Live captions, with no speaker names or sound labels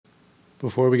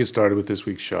Before we get started with this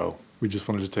week's show, we just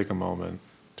wanted to take a moment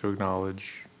to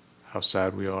acknowledge how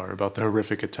sad we are about the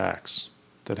horrific attacks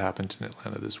that happened in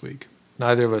Atlanta this week.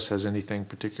 Neither of us has anything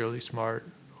particularly smart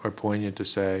or poignant to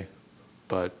say,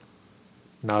 but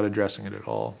not addressing it at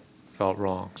all felt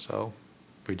wrong, so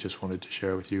we just wanted to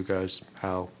share with you guys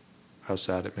how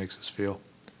sad it makes us feel.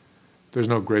 There's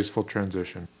no graceful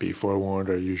transition. Be forewarned,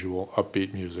 our usual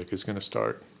upbeat music is going to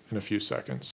start in a few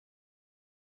seconds.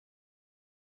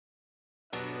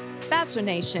 Bachelor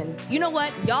Nation, you know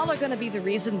what? Y'all are going to be the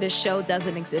reason this show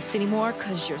doesn't exist anymore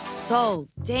because you're so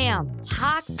damn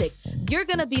toxic. You're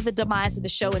going to be the demise of the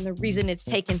show and the reason it's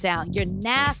taken down. You're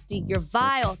nasty. You're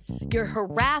vile. You're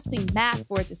harassing Matt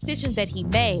for a decision that he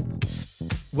made.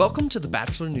 Welcome to the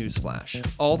Bachelor News Flash.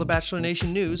 All the Bachelor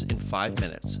Nation news in 5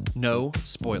 minutes. No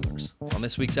spoilers. On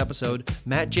this week's episode,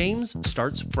 Matt James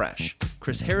starts fresh.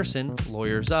 Chris Harrison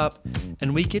lawyers up,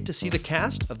 and we get to see the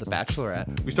cast of The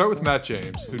Bachelorette. We start with Matt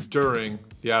James, who during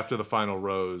the After the Final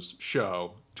Rose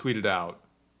show tweeted out,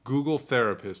 "Google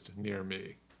therapist near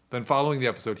me." Then following the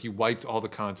episode, he wiped all the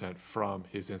content from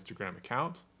his Instagram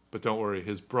account. But don't worry,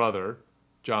 his brother,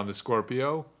 John the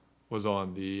Scorpio, was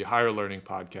on the Higher Learning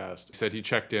podcast. He said he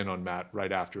checked in on Matt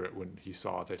right after it when he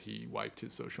saw that he wiped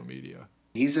his social media.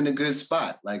 He's in a good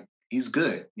spot. Like, he's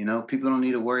good. You know, people don't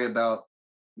need to worry about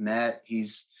Matt.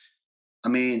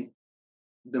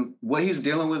 What he's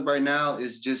dealing with right now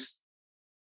is just,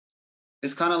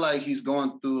 it's kind of like he's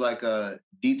going through like a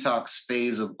detox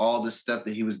phase of all the stuff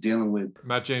that he was dealing with.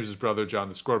 Matt James's brother, John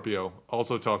the Scorpio,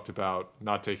 also talked about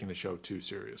not taking the show too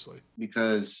seriously.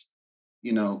 Because,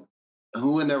 you know,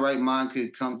 who in their right mind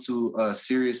could come to a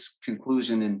serious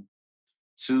conclusion in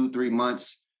 2-3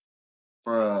 months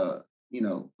for a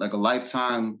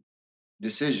lifetime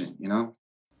decision, you know?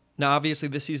 Now, obviously,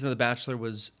 this season of The Bachelor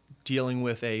was dealing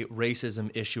with a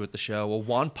racism issue at the show. Well,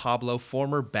 Juan Pablo,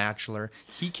 former Bachelor,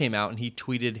 he came out and he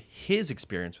tweeted his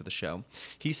experience with the show.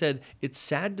 He said, "It's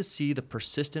sad to see the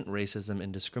persistent racism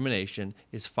and discrimination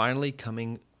is finally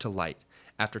coming to light.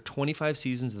 After 25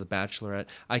 seasons of The Bachelorette,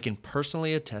 I can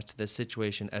personally attest to this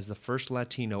situation as the first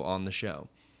Latino on the show.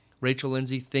 Rachel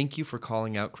Lindsay, thank you for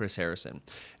calling out Chris Harrison."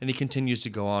 And he continues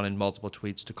to go on in multiple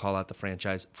tweets to call out the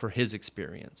franchise for his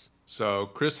experience. So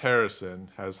Chris Harrison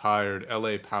has hired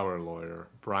LA power lawyer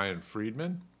Brian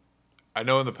Friedman. I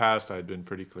know in the past I had been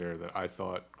pretty clear that I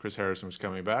thought Chris Harrison was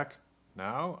coming back.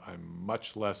 Now I'm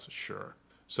much less sure.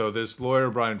 So this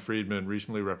lawyer, Brian Friedman,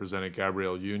 recently represented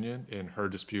Gabrielle Union in her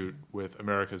dispute with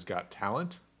America's Got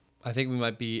Talent. I think we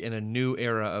might be in a new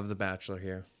era of The Bachelor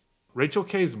here. Rachel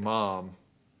K's mom,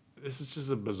 this is just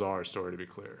a bizarre story to be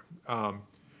clear.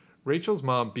 Rachel's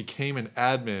mom became an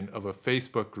admin of a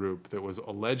Facebook group that was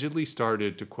allegedly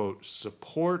started to, quote,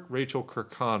 support Rachel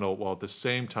Kirkconnell while at the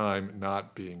same time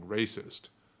not being racist.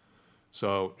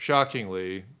 So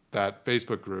shockingly, that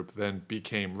Facebook group then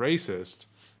became racist.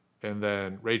 And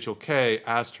then Rachel K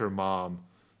asked her mom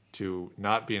to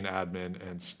not be an admin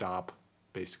and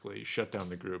basically shut down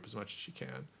the group as much as she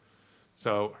can.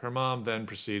 So her mom then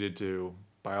proceeded to,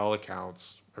 by her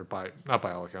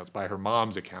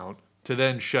mom's account, to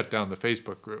then shut down the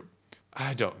Facebook group.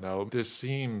 I don't know. This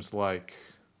seems like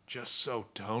just so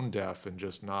tone deaf and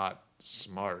just not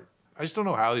smart. I just don't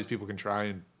know how these people can try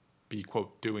and be,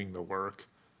 quote, doing the work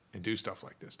and do stuff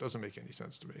like this. Doesn't make any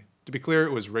sense to me. To be clear,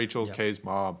 it was Rachel K's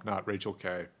mom, not Rachel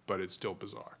K, but it's still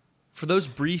bizarre. For those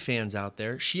Brie fans out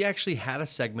there, she actually had a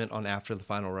segment on After the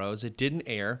Final Rose. It didn't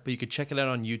air, but you could check it out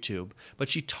on YouTube. But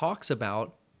she talks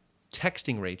about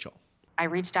texting Rachel. I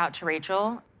reached out to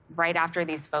Rachel right after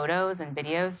these photos and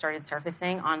videos started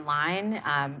surfacing online,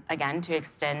 again, to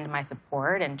extend my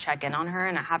support and check in on her,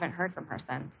 and I haven't heard from her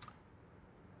since.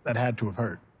 That had to have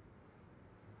hurt.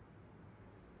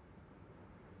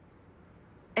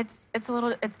 It's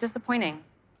disappointing.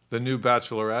 The new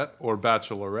Bachelorette, or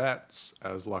Bachelorettes,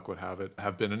 as luck would have it,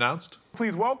 have been announced.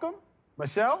 Please welcome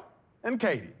Michelle and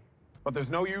Katie. But there's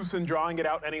no use in drawing it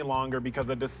out any longer because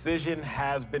a decision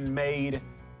has been made.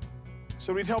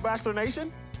 Should we tell Bachelor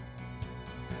Nation?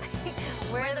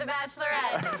 We're the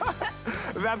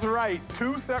Bachelorette. That's right.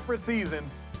 2 separate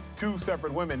seasons, 2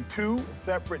 separate women, 2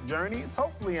 separate journeys,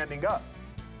 hopefully ending up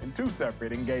in 2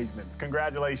 separate engagements.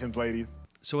 Congratulations, ladies.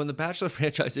 So when the Bachelor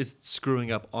franchise is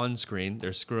screwing up on screen,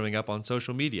 they're screwing up on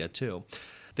social media too.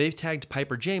 They've tagged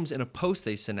Piper James in a post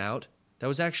they sent out that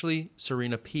was actually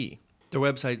Serena P. Their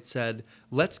website said,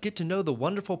 "Let's get to know the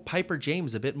wonderful Piper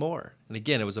James a bit more." And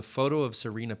again, it was a photo of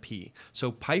Serena P.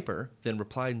 So Piper then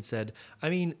replied and said,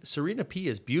 Serena P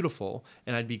is beautiful,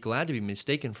 and I'd be glad to be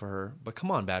mistaken for her, but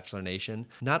come on, Bachelor Nation,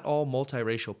 not all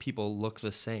multiracial people look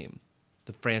the same.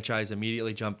 The franchise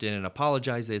immediately jumped in and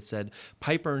apologized. They had said,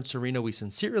 Piper and Serena, we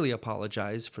sincerely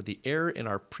apologize for the error in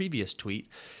our previous tweet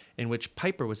in which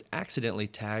Piper was accidentally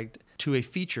tagged to a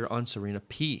feature on Serena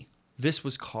P. This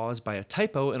was caused by a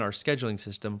typo in our scheduling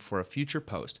system for a future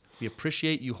post. We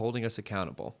appreciate you holding us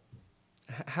accountable.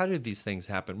 How did these things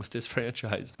happen with this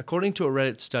franchise? According to a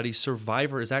Reddit study,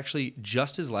 Survivor is actually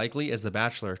just as likely as The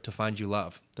Bachelor to find you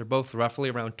love. They're both roughly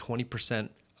around 20%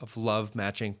 of love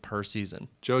matching per season.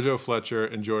 JoJo Fletcher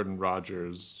and Jordan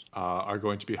Rogers are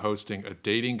going to be hosting a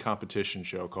dating competition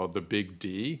show called The Big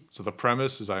D. So the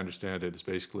premise, as I understand it, is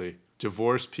basically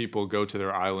divorced people go to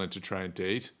their island to try and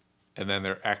date, and then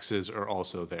their exes are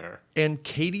also there. And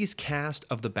Katie's cast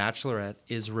of The Bachelorette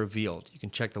is revealed. You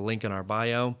can check the link in our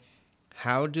bio.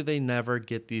 How do they never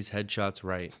get these headshots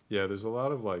right? Yeah, there's a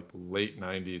lot of like late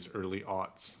 90s, early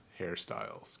aughts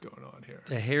hairstyles going on here.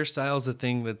 The hairstyle is the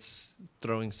thing that's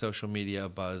throwing social media a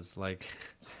buzz. Like,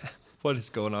 what is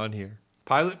going on here?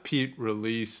 Pilot Pete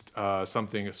released a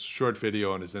short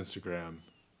video on his Instagram.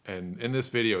 And in this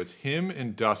video, it's him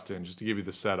and Dustin, just to give you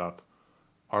the setup,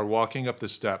 are walking up the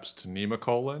steps to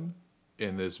Nemacolin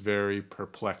in this very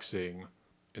perplexing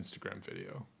Instagram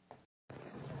video.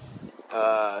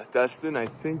 Dustin, I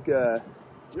think,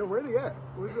 Yo, where are they at?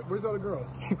 Where's all the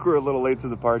girls? I think we're a little late to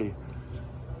the party.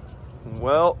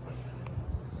 Well,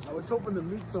 I was hoping to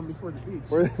meet some before the beach.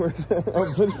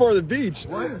 Before the beach.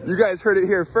 What? You guys heard it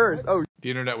here first. Oh. The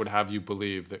internet would have you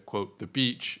believe that, quote, the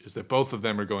beach is that both of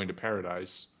them are going to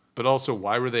paradise. But also,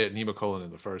 why were they at Nemacolin in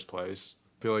the first place?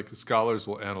 I feel like scholars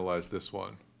will analyze this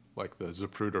one, like the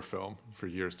Zapruder film, for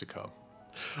years to come.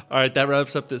 All right, that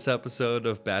wraps up this episode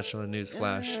of Bachelor News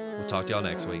Flash. We'll talk to y'all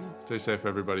next week. Stay safe,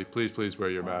 everybody. Please, please wear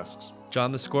your masks.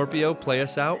 John the Scorpio, play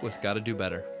us out with Gotta Do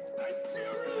Better.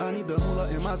 I need the hula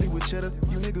and Mozzie with cheddar.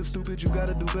 You niggas stupid, you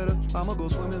gotta do better. I'ma go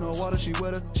swim in the water, she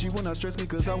wetter. She will not stress me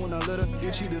cause I will not let her.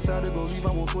 If she decide to go leave,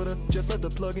 I won't Twitter. Just let the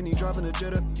plug and he driving a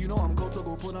Jetta. You know I'm cold, so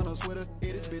go put on a sweater.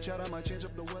 It is bitch out, I might change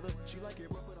up the weather. She like